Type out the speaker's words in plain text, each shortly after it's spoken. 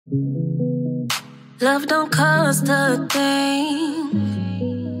Love don't cost a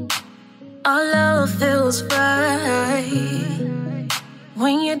thing. Our love feels right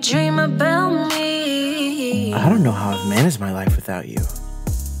when you dream about me. I don't know how I've managed my life without you.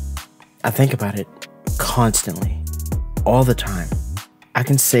 I think about it constantly, all the time. I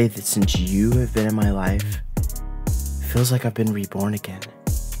can say that since you have been in my life, it feels like I've been reborn again.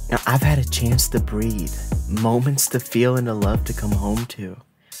 Now, I've had a chance to breathe, moments to feel and a love to come home to.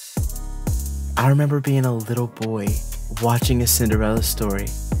 I remember being a little boy, watching a Cinderella story.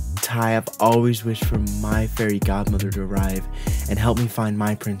 Ty, I've always wished for my fairy godmother to arrive and help me find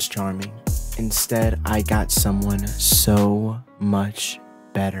my Prince Charming. Instead, I got someone so much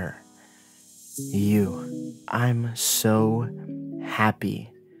better. You. I'm so happy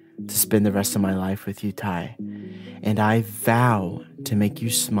to spend the rest of my life with you, Ty. And I vow to make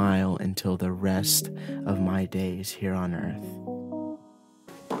you smile until the rest of my days here on Earth.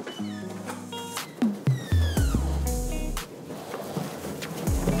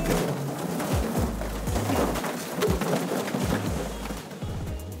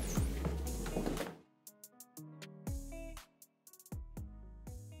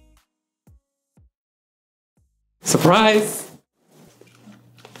 Surprise!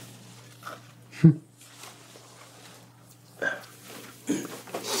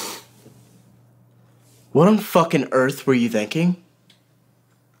 What on fucking earth were you thinking?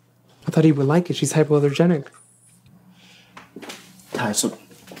 I thought he would like it. She's hypoallergenic. Ty, so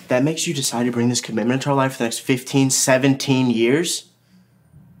that makes you decide to bring this commitment into our life for the next 15, 17 years?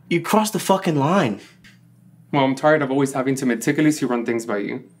 You crossed the fucking line. Well, I'm tired of always having to meticulously run things by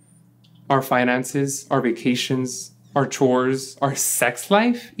you. Our finances, our vacations, our chores, our sex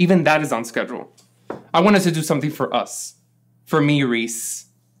life, even that is on schedule. I wanted to do something for us. For me, Reese.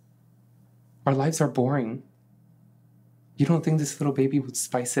 Our lives are boring. You don't think this little baby would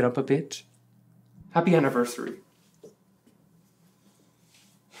spice it up a bit? Happy anniversary.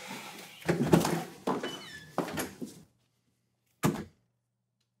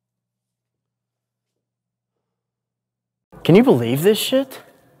 Can you believe this shit?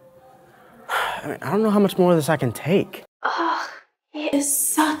 I don't know how much more of this I can take. Ugh, he is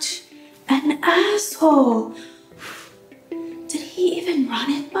such an asshole. Did he even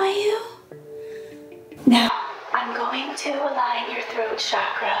run it by you? Now, I'm going to align your throat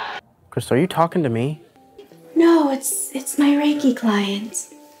chakra. Crystal, are you talking to me? No, it's my Reiki client.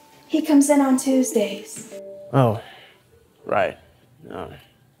 He comes in on Tuesdays. Oh, right. Oh,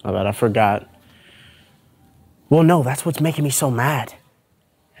 my bad, I forgot. Well, no, that's what's making me so mad.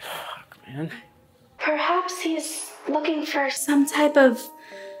 Fuck, man. Perhaps he's looking for some type of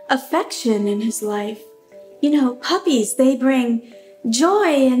affection in his life. You know, puppies, they bring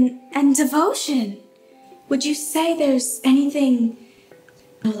joy and devotion. Would you say there's anything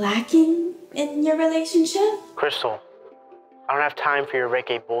lacking in your relationship? Crystal, I don't have time for your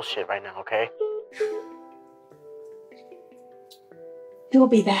Reiki bullshit right now, okay? He'll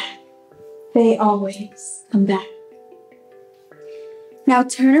be back. They always come back. Now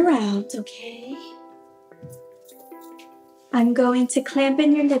turn around, okay? I'm going to clamp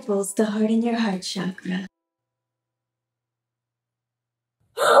in your nipples to harden your heart chakra.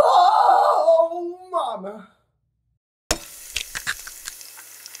 Oh, mama.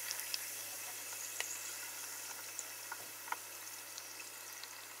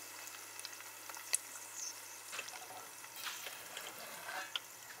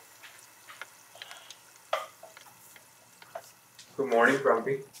 Good morning,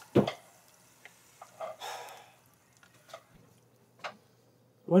 Grumpy.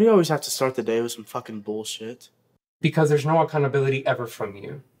 Why do you always have to start the day with some fucking bullshit? Because there's no accountability ever from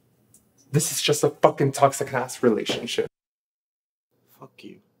you. This is just a fucking toxic-ass relationship. Fuck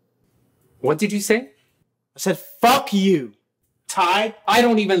you. What did you say? I said fuck you, Ty. I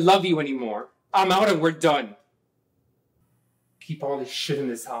don't even love you anymore. I'm out and we're done. Keep all this shit in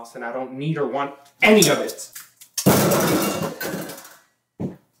this house and I don't need or want any of it.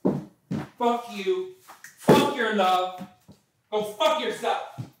 Fuck you. Fuck your love. Go fuck yourself.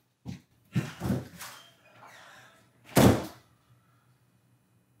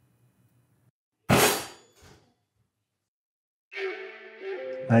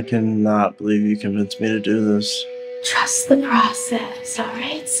 I cannot believe you convinced me to do this. Trust the process, all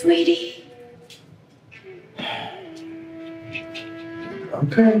right, sweetie?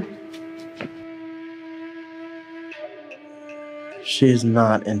 Okay. She's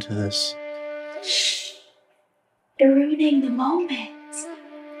not into this. Shh. You're ruining the moment.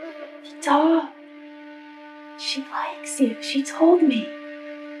 The dog. She likes you. She told me.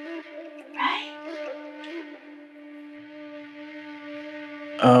 Right?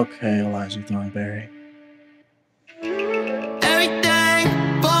 Okay, Eliza Thornberry. Everything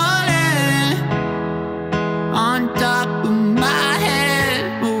falling on top of my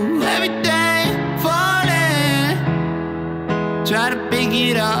head. Ooh, everything falling. Try to pick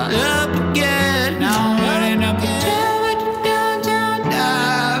it all up again. Now I'm running up and down,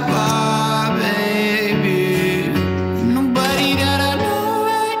 dive, baby. Nobody that I know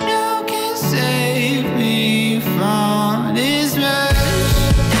right now can save me from this rush.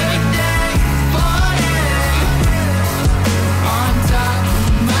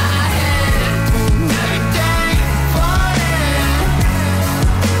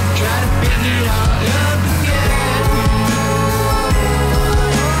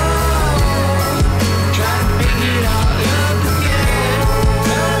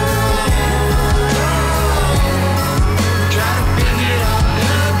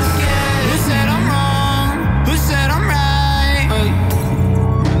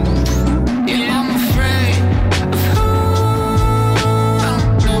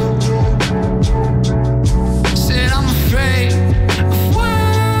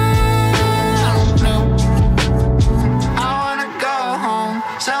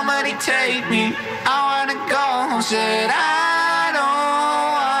 Take me, I wanna go home. Said I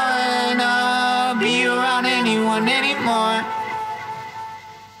don't wanna be around anyone anymore.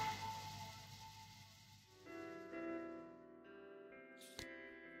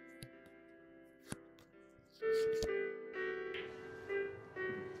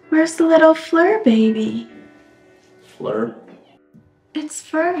 Where's the little Fleur baby? Fleur? It's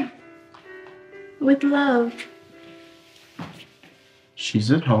Fur. With love. She's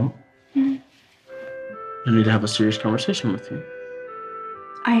at home. I need to have a serious conversation with you.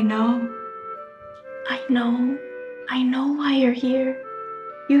 I know. I know why you're here.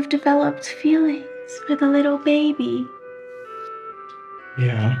 You've developed feelings for the little baby.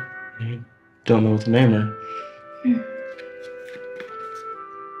 Yeah, I don't know what to name her.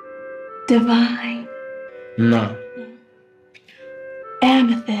 Divine. No.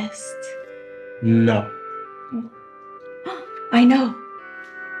 Amethyst. No. I know.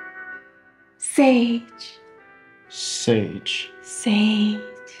 Sage. Sage. Sage.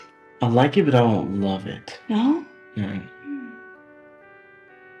 I like it, but I don't love it. No? Mm.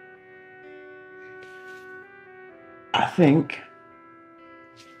 I think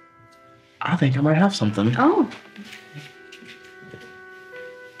I might have something. Oh.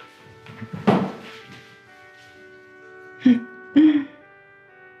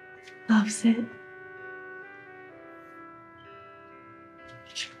 Loves it.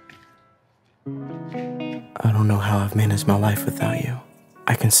 I don't know how I've managed my life without you.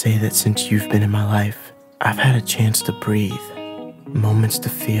 I can say that since you've been in my life, I've had a chance to breathe, moments to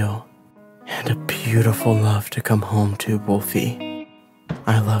feel, and a beautiful love to come home to, Wolfie.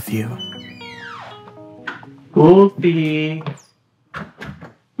 I love you. Wolfie!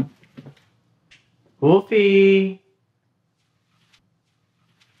 Wolfie!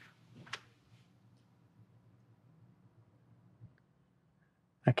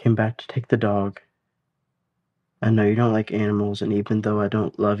 I came back to take the dog. I know you don't like animals, and even though I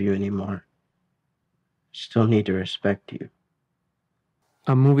don't love you anymore, I still need to respect you.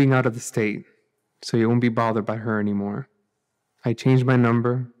 I'm moving out of the state, so you won't be bothered by her anymore. I changed my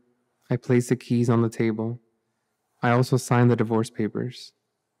number. I placed the keys on the table. I also signed the divorce papers.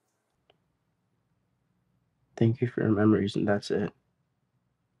 Thank you for your memories, and that's it.